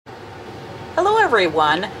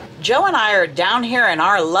everyone. Joe and I are down here in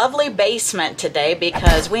our lovely basement today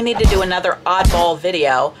because we need to do another oddball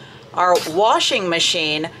video. Our washing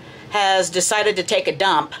machine has decided to take a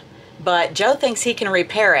dump, but Joe thinks he can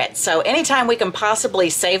repair it. So anytime we can possibly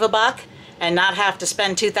save a buck and not have to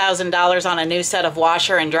spend $2,000 on a new set of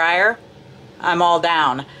washer and dryer, I'm all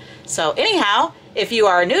down. So anyhow, if you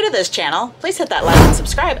are new to this channel, please hit that like and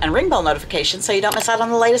subscribe and ring bell notifications so you don't miss out on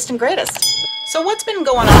the latest and greatest. So what's been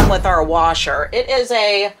going on with our washer? It is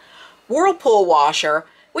a Whirlpool washer.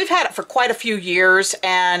 We've had it for quite a few years,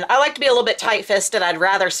 and I like to be a little bit tight-fisted. I'd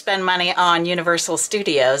rather spend money on Universal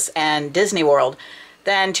Studios and Disney World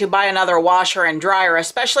than to buy another washer and dryer,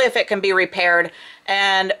 especially if it can be repaired.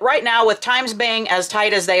 And right now, with times being as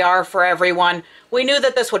tight as they are for everyone, we knew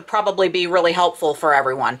that this would probably be really helpful for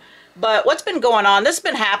everyone. But what's been going on, this has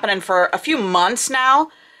been happening for a few months now,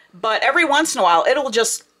 but every once in a while it'll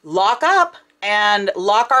just lock up and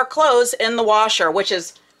lock our clothes in the washer, which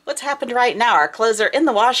is what's happened right now. Our clothes are in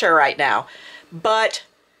the washer right now. But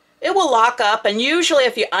it will lock up, and usually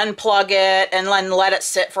if you unplug it and then let it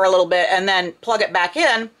sit for a little bit and then plug it back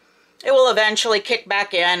in, it will eventually kick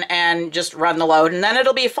back in and just run the load, and then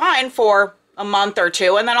it'll be fine for a month or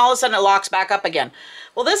two, and then all of a sudden it locks back up again.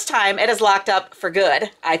 Well, this time it is locked up for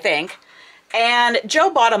good, I think. And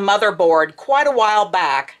Joe bought a motherboard quite a while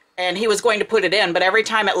back, and he was going to put it in, but every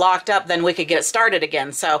time it locked up, then we could get it started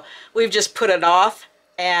again. So we've just put it off,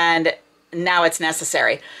 and now it's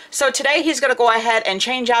necessary. So today he's going to go ahead and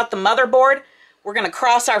change out the motherboard. We're going to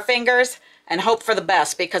cross our fingers and hope for the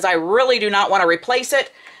best, because I really do not want to replace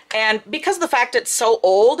it. And because of the fact it's so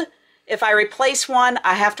old, if I replace one,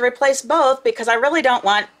 I have to replace both, because I really don't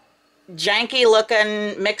want janky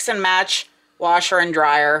looking mix and match washer and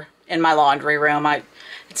dryer in my laundry room.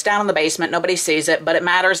 It's down in the basement, nobody sees it, but it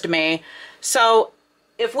matters to me. So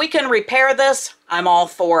if we can repair this, I'm all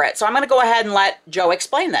for it. So I'm going to go ahead and let Joe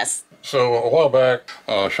explain this. So a while back,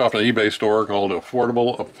 I shopped at an eBay store called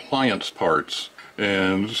Affordable Appliance Parts.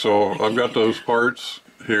 And so I've got those parts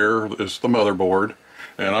here. It's the motherboard.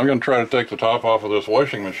 And I'm going to try to take the top off of this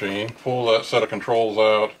washing machine, pull that set of controls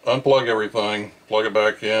out, unplug everything, plug it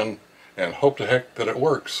back in, and hope to heck that it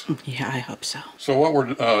works. Yeah, I hope so. So what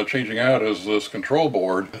we're changing out is this control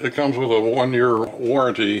board. It comes with a 1-year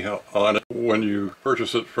warranty on it when you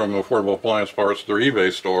purchase it from Affordable Appliance Parts, their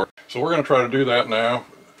eBay store. So we're going to try to do that now.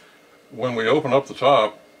 When we open up the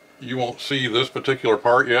top, you won't see this particular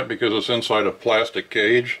part yet because it's inside a plastic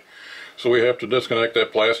cage. So we have to disconnect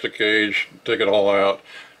that plastic cage, take it all out,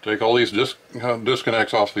 take all these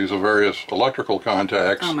disconnects off these various electrical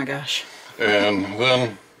contacts. Oh my gosh. And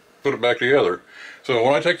then put it back together. So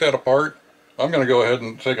when I take that apart, I'm going to go ahead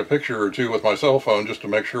and take a picture or two with my cell phone just to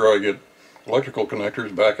make sure I get electrical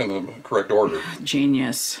connectors back in the correct order.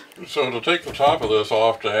 Genius. So to take the top of this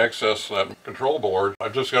off to access that control board,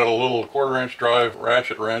 I've just got a little 1/4-inch drive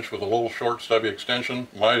ratchet wrench with a little short stubby extension.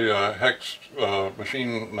 My hex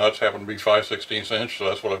machine nuts happen to be 5/16 inch, so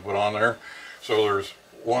that's what I put on there. So there's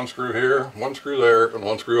one screw here, one screw there, and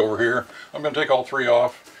one screw over here. I'm going to take all three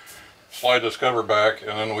off, slide this cover back, and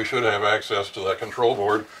then we should have access to that control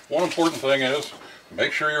board. One important thing is,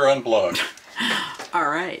 make sure you're unplugged. All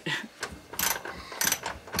right.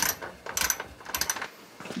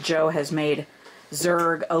 Joe has made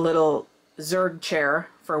Zerg a little Zerg chair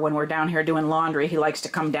for when we're down here doing laundry. He likes to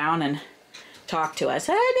come down and talk to us.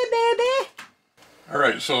 Hey, baby.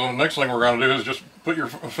 Alright, so next thing we're going to do is just put your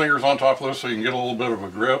fingers on top of this so you can get a little bit of a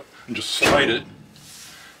grip and just slide it.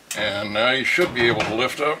 And now you should be able to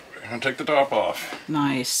lift up and take the top off.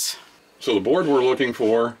 Nice. So the board we're looking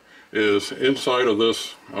for is inside of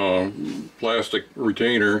this plastic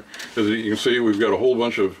retainer. As you can see, we've got a whole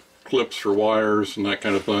bunch of clips for wires and that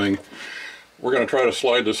kind of thing. We're going to try to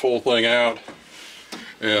slide this whole thing out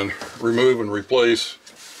and remove and replace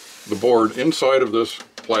the board inside of this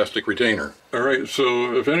plastic retainer. Alright,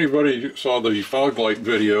 so if anybody saw the fog light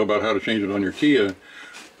video about how to change it on your Kia,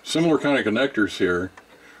 similar kind of connectors here.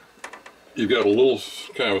 You've got a little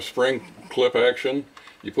kind of spring clip action.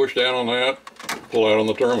 You push down on that, pull out on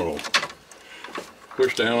the terminal.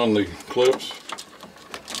 Push down on the clips,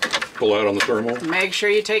 pull out on the terminal. Make sure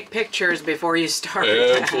you take pictures before you start.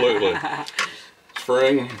 Absolutely.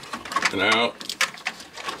 Spring and out.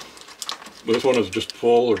 This one is just a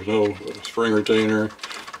pull, there's no spring retainer.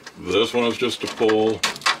 This one is just a pull.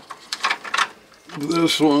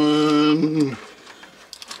 This one,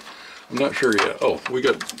 I'm not sure yet. Oh, we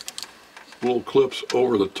got little clips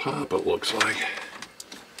over the top, it looks like.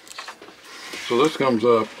 So this comes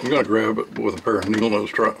up. I'm going to grab it with a pair of needle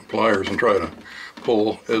nose pliers and try to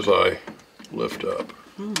pull as I lift up.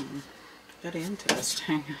 Very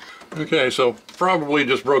interesting. Okay, so probably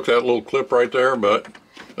just broke that little clip right there, but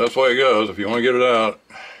that's the way it goes. If you want to get it out,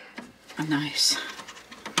 nice.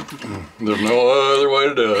 There's no other way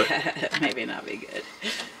to do it. Maybe not be good.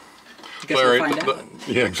 Larry,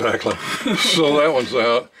 yeah, exactly. So that one's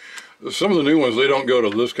out. Some of the new ones, they don't go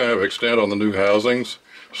to this kind of extent on the new housings,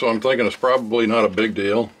 so I'm thinking it's probably not a big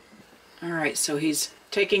deal. All right, so he's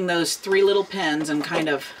taking those 3 little pins and kind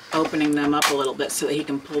of opening them up a little bit so that he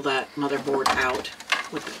can pull that motherboard out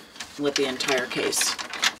with the entire case.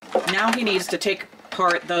 Now he needs to take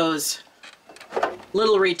apart those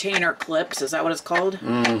little retainer clips, is that what it's called?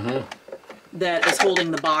 Mm-hmm. That is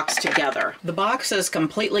holding the box together. The box is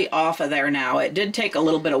completely off of there now. It did take a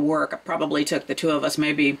little bit of work. It probably took the 2 of us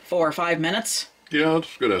maybe 4 or 5 minutes. Yeah,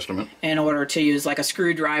 that's a good estimate. In order to use like a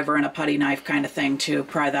screwdriver and a putty knife kind of thing to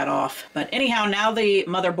pry that off. But anyhow, now the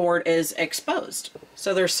motherboard is exposed.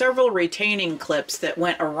 So there's several retaining clips that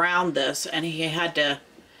went around this, and he had to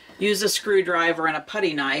use a screwdriver and a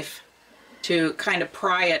putty knife to kind of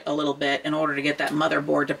pry it a little bit in order to get that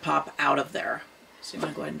motherboard to pop out of there. So I'm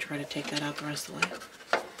going to go ahead and try to take that out the rest of the way.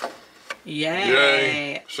 Yay!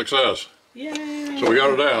 Yay! Success! Yay! So we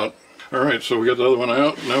got it out. All right, so we got the other one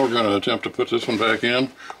out. Now we're going to attempt to put this one back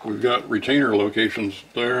in. We've got retainer locations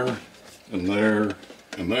there, and there,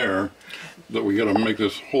 and there, that we got to make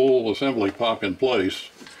this whole assembly pop in place.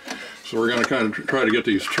 So we're going to kind of try to get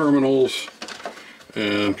these terminals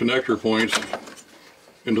and connector points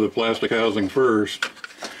into the plastic housing first,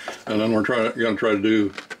 and then we're going to try to do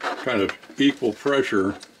kind of equal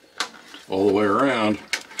pressure all the way around,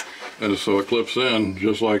 and so it clips in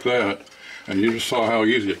just like that. And you just saw how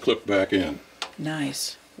easy it clipped back in.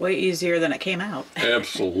 Nice. Way easier than it came out.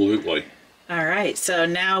 Absolutely. All right, so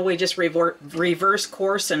now we just reverse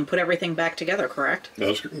course and put everything back together, correct?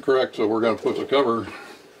 That's correct. So we're going to put the cover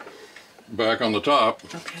back on the top.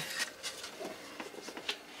 Okay.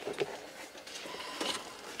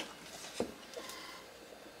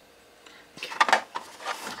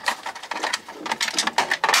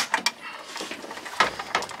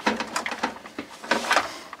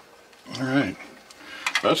 Alright,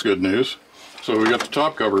 that's good news. So we got the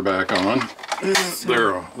top cover back on. There's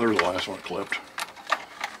the last one clipped.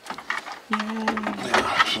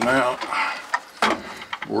 Yeah, so now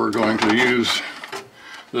we're going to use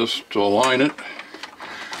this to align it,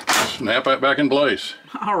 snap it back in place.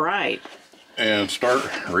 Alright. And start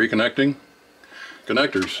reconnecting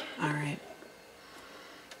connectors. Alright.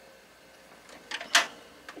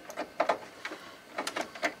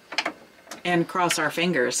 And cross our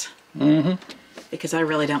fingers. Mm-hmm. Because I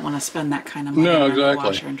really don't want to spend that kind of money on the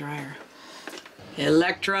washer and dryer.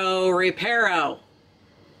 Electro Reparo.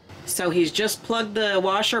 So he's just plugged the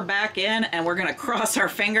washer back in, and we're going to cross our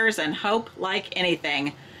fingers and hope like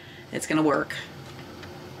anything it's going to work.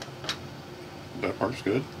 That part's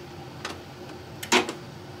good.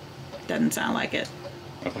 Doesn't sound like it.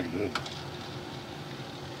 I think it did.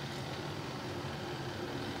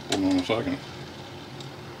 Hold on a second.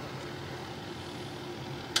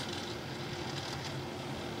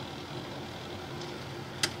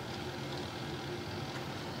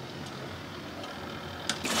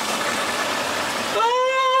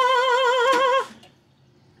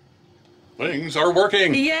 Things are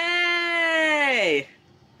working. Yay!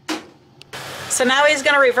 So now he's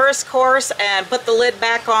going to reverse course and put the lid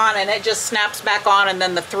back on, and it just snaps back on, and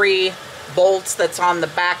then the 3 bolts that's on the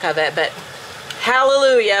back of it. But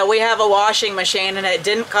hallelujah, we have a washing machine, and it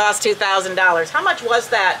didn't cost $2,000. How much was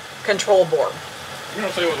that control board? I'm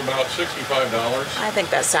going to say it was about $65. I think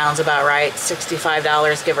that sounds about right.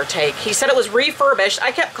 $65, give or take. He said it was refurbished.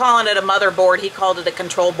 I kept calling it a motherboard. He called it a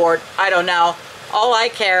control board. I don't know. All I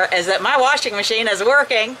care is that my washing machine is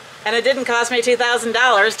working, and it didn't cost me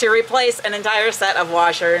 $2,000 to replace an entire set of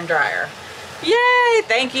washer and dryer. Yay!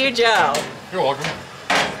 Thank you, Joe. You're welcome.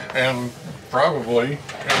 And probably,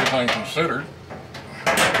 everything considered,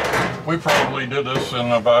 we probably did this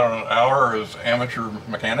in about an hour as amateur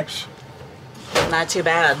mechanics. Not too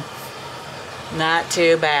bad. Not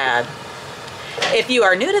too bad. If you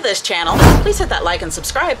are new to this channel, please hit that like and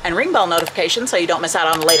subscribe and ring bell notification so you don't miss out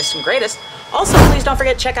on the latest and greatest. Also, please don't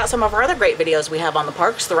forget to check out some of our other great videos we have on the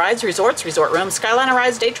parks, the rides, resorts, resort rooms, Skyliner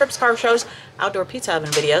rides, day trips, car shows, outdoor pizza oven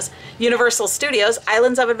videos, Universal Studios,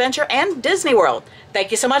 Islands of Adventure, and Disney World.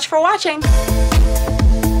 Thank you so much for watching.